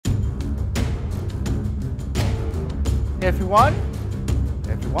Everyone,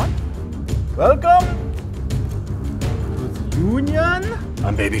 welcome to the Union.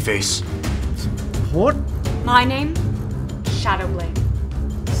 I'm Babyface. Port. My name, Shadowblade.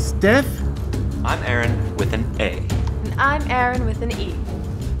 Steph. I'm Aaron with an A. And I'm Aaron with an E.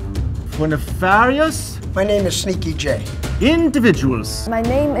 For nefarious. My name is Sneaky J. Individuals. My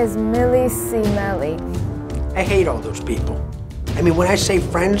name is Millie C. Melly. I hate all those people. I mean, when I say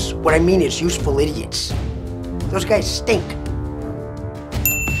friends, what I mean is useful idiots. Those guys stink.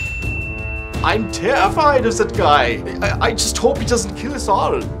 I'm terrified of that guy. I just hope he doesn't kill us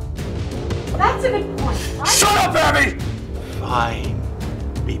all. That's a good point, right? Shut up, Abby! Fine,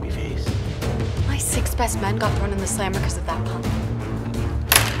 Babyface. My 6 best men got thrown in the slammer because of that pun.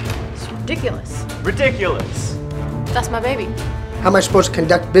 It's ridiculous. Ridiculous. That's my baby. How am I supposed to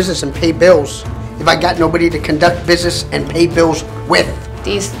conduct business and pay bills if I got nobody to conduct business and pay bills with?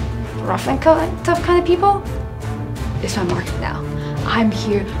 These rough and tough kind of people, it's my market now. I'm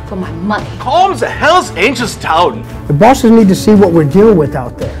here for my money. Calm as a Hell's Angels town. The bosses need to see what we're dealing with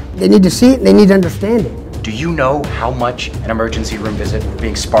out there. They need to see it and they need to understand it. Do you know how much an emergency room visit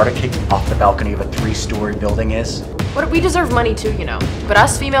being Sparta kicked off the balcony of a 3-story building is? But we deserve money too, you know. But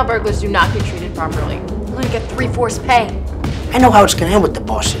us female burglars do not get treated properly. We're gonna get 3/4 pay. I know how it's gonna end with the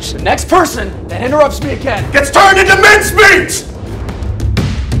bosses. The next person that interrupts me again Gets turned into mincemeat!